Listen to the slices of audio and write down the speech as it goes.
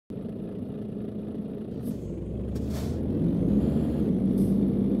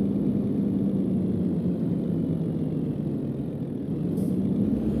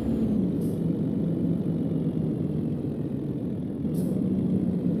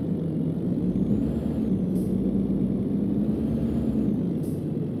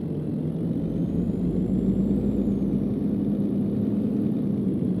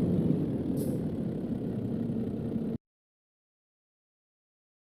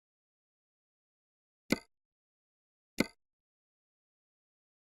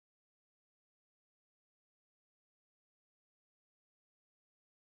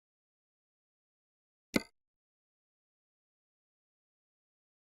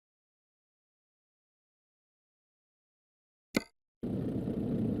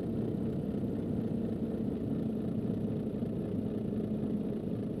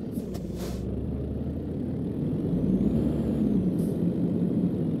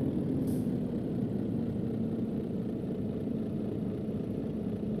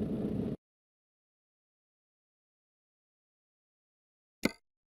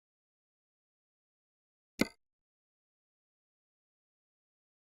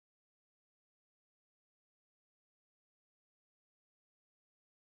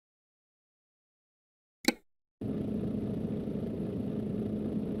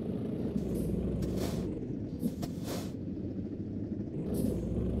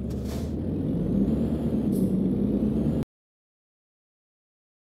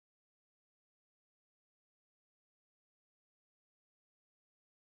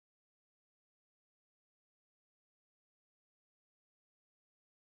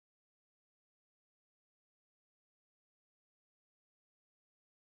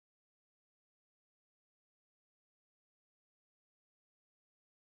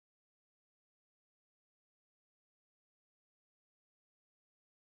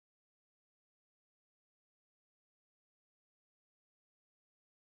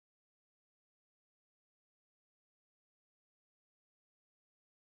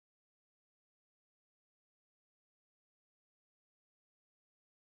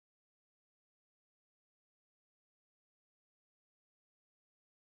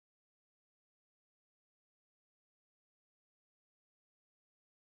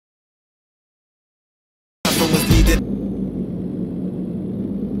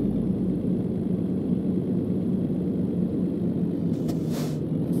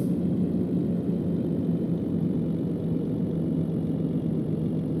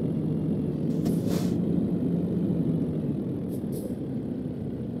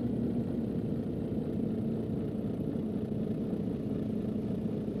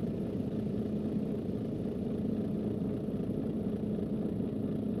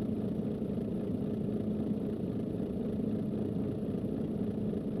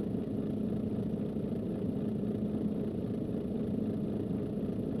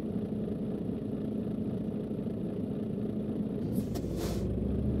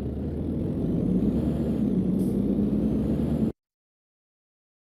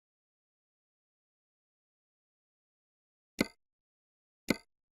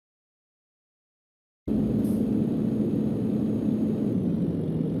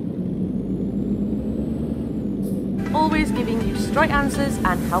post right answers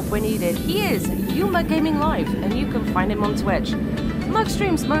and help where needed. He is Yuma Gaming Live, and you can find him on Twitch. Mug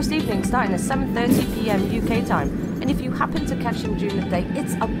streams most evenings starting at 7:30 PM UK time, and if you happen to catch him during the day,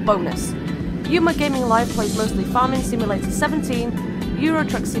 it's a bonus. Yuma Gaming Live plays mostly Farming Simulator 17, Euro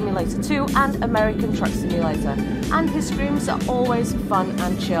Truck Simulator 2, and American Truck Simulator, and his streams are always fun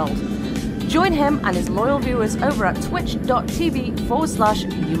and chilled. Join him and his loyal viewers over at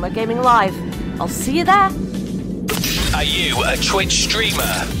twitch.tv/Yuma Gaming Live. I'll see you there. Are you a Twitch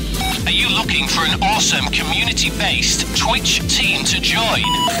streamer? Are you looking for an awesome community-based Twitch team to join?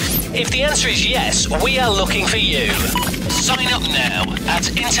 If the answer is yes, we are looking for you. Sign up now at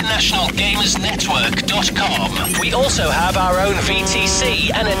internationalgamersnetwork.com. We also have our own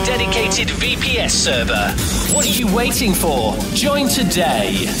VTC and a dedicated VPS server. What are you waiting for? Join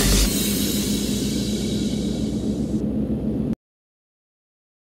today.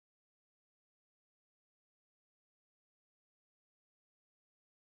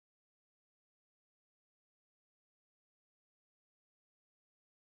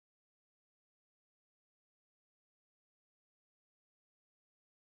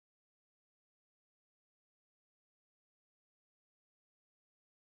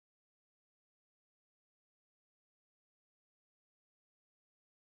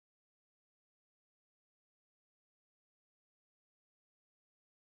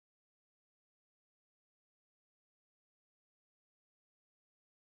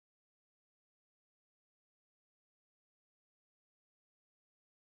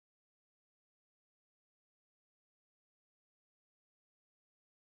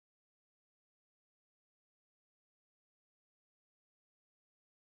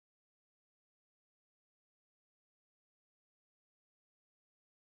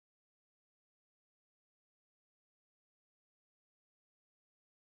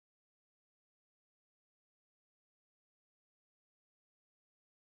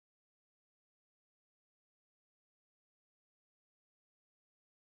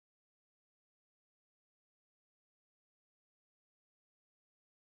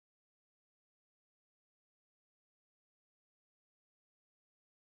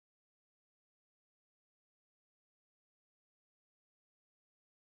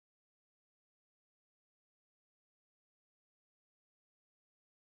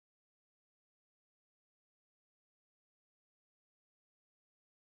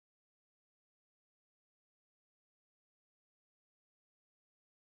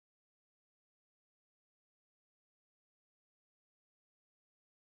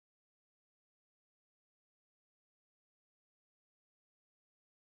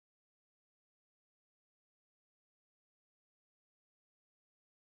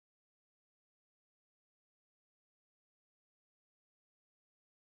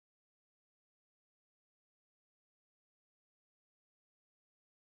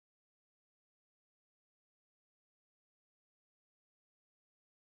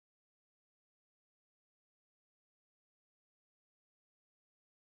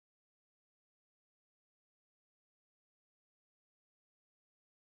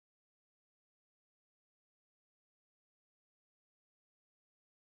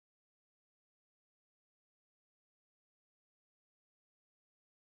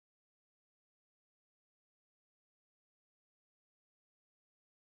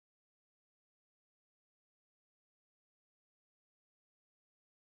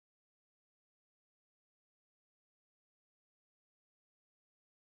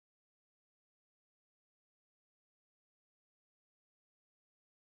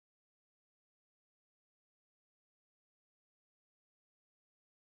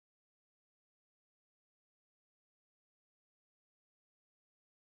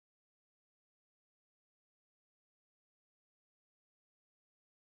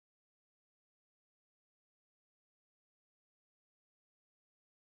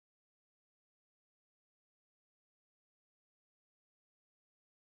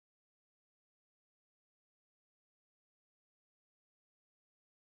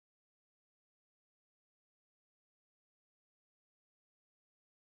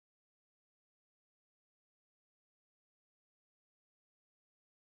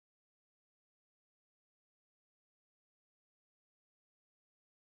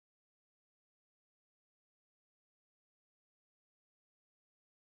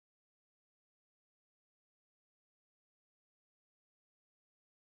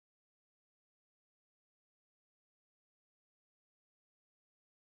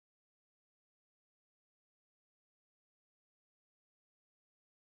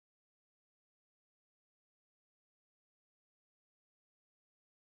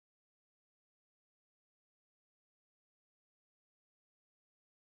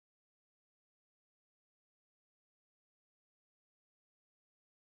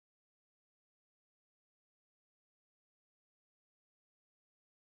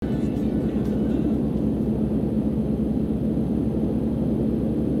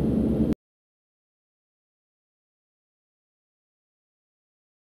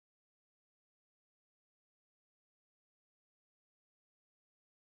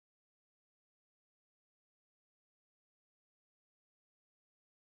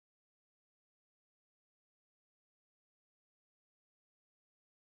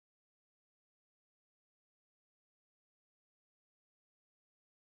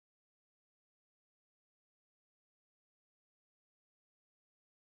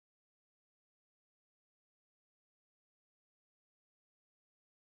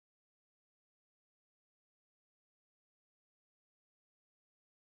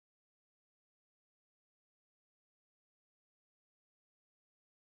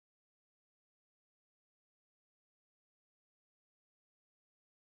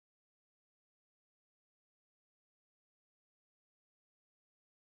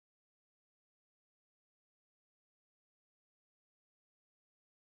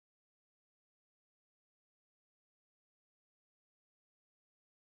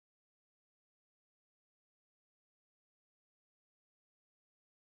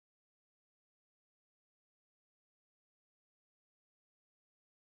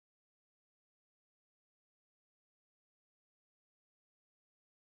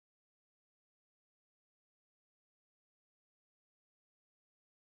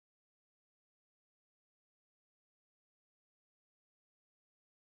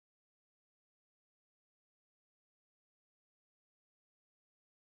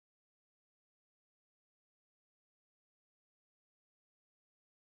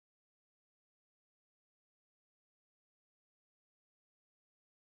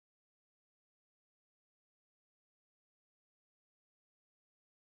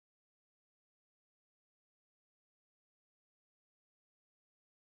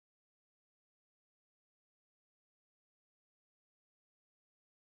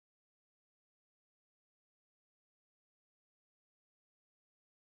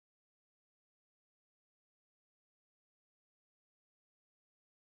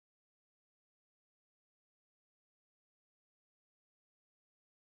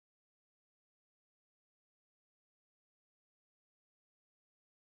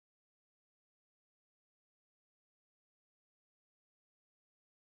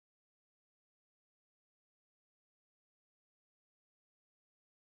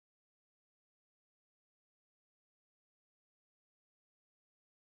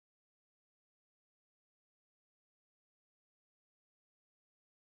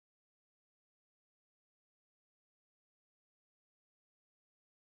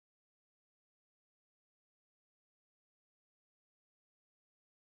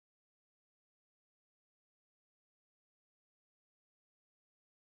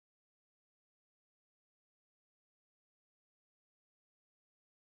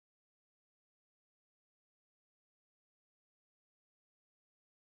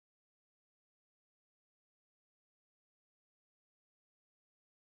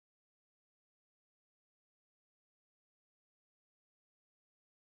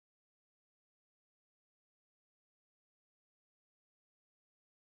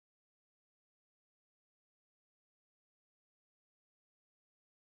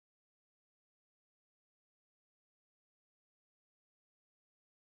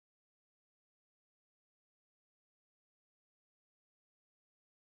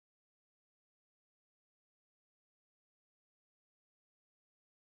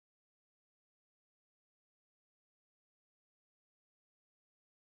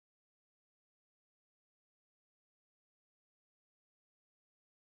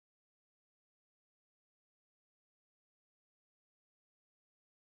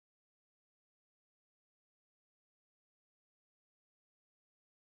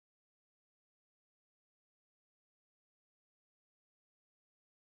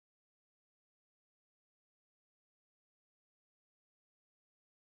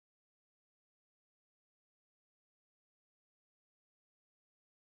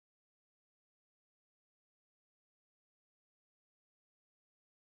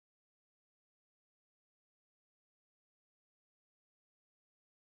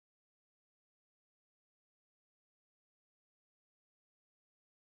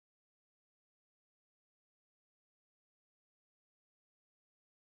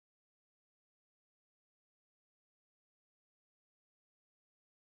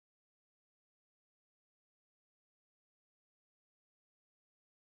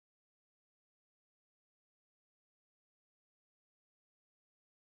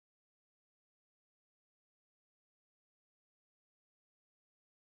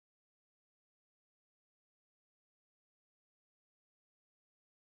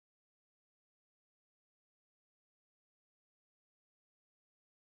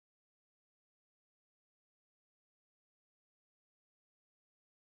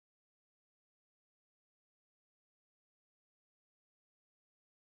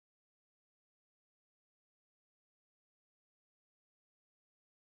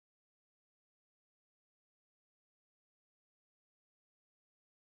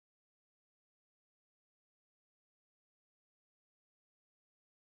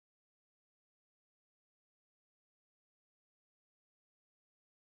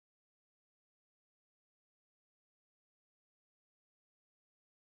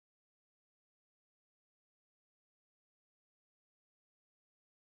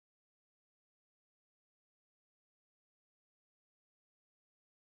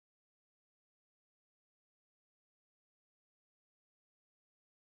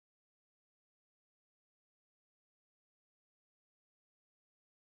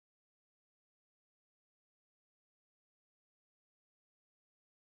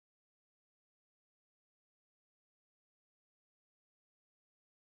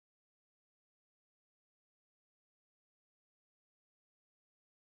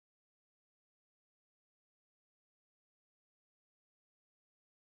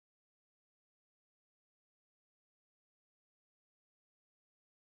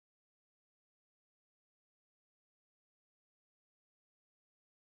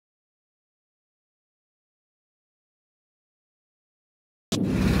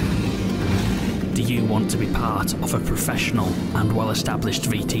 you want to be part of a professional and well-established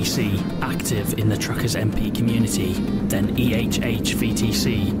VTC active in the Truckers MP community, then EHH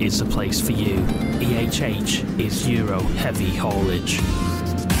VTC is the place for you. EHH is Euro Heavy Haulage.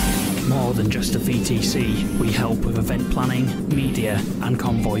 More than just a VTC, we help with event planning, media and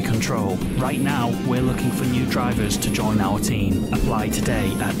convoy control. Right now, we're looking for new drivers to join our team. Apply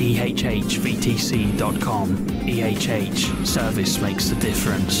today at ehhvtc.com. EHH, service makes the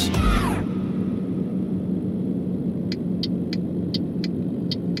difference.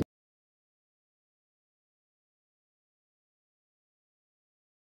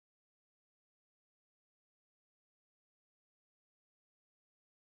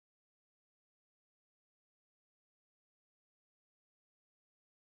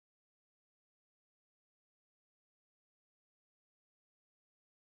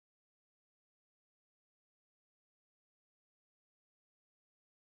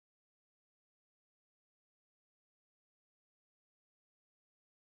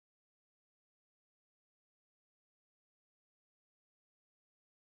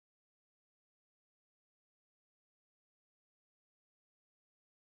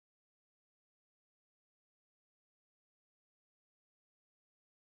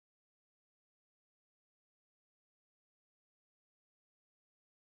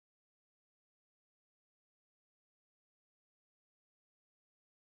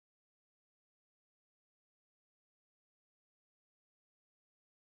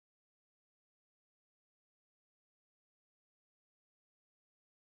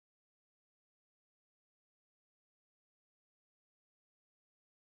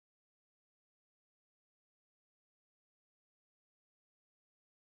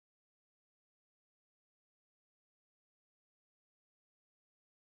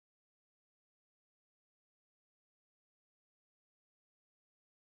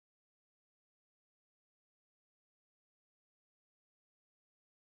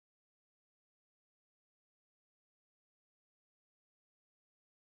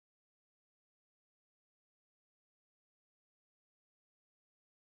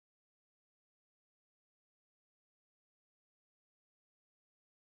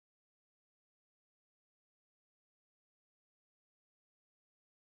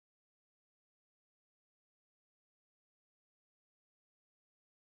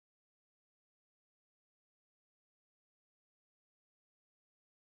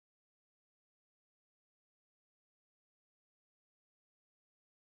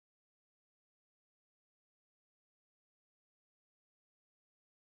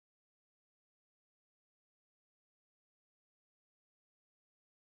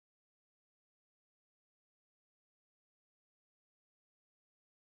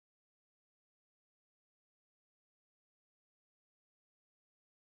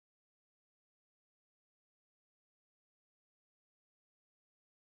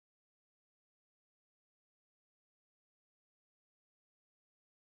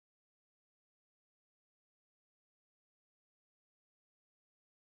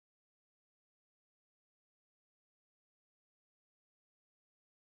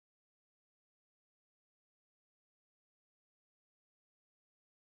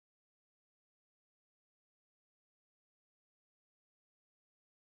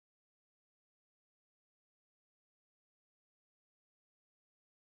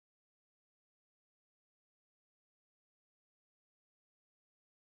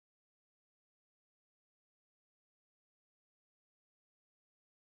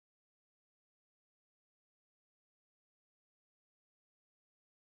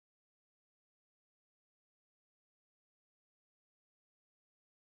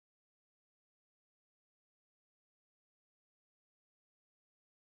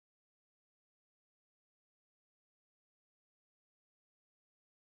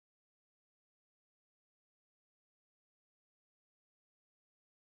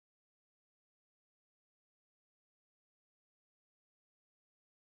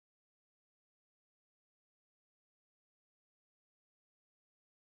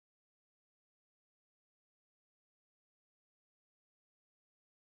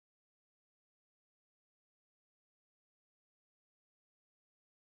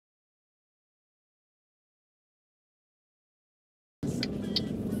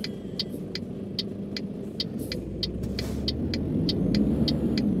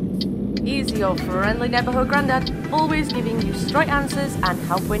 He's your friendly neighborhood granddad, always giving you straight answers and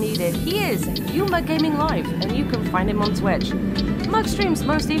help when needed. He is Yuma Gaming Live, and you can find him on Twitch. Mug streams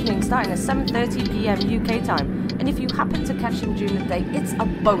most evenings starting at 7:30 PM UK time, and if you happen to catch him during the day, it's a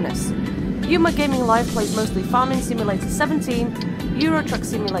bonus. Yuma Gaming Live plays mostly Farming Simulator 17, Euro Truck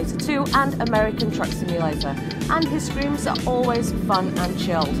Simulator 2, and American Truck Simulator, and his streams are always fun and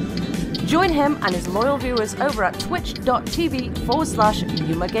chilled. Join him and his loyal viewers over at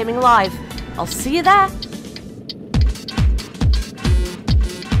twitch.tv/Yuma Gaming Live. I'll see you there!